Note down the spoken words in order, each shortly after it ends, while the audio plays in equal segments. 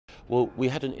Well, we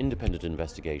had an independent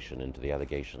investigation into the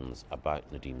allegations about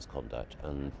Nadhim's conduct,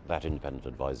 and that independent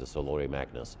advisor, Sir Laurie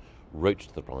Magnus, wrote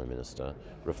to the Prime Minister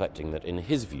reflecting that, in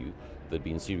his view, there had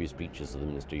been serious breaches of the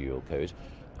ministerial code,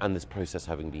 and this process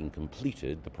having been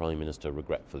completed, the Prime Minister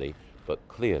regretfully but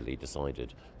clearly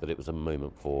decided that it was a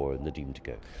moment for Nadhim to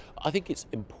go. I think it's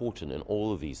important in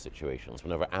all of these situations,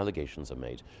 whenever allegations are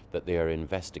made, that they are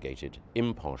investigated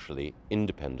impartially,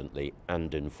 independently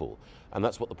and in full. And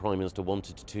that's what the Prime Minister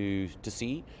wanted to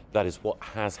see. That is what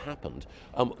has happened.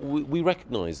 We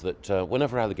recognise that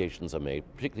whenever allegations are made,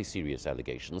 particularly serious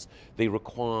allegations, they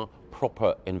require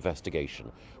proper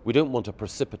investigation. We don't want a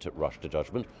precipitate rush to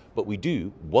judgment, but we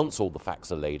do, once all the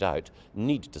facts are laid out,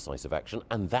 need decisive action,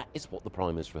 and that is what the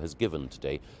Prime Minister has given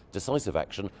today: decisive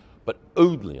action, but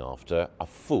only after a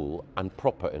full and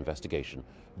proper investigation.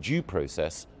 Due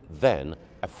process, then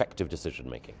effective decision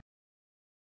making.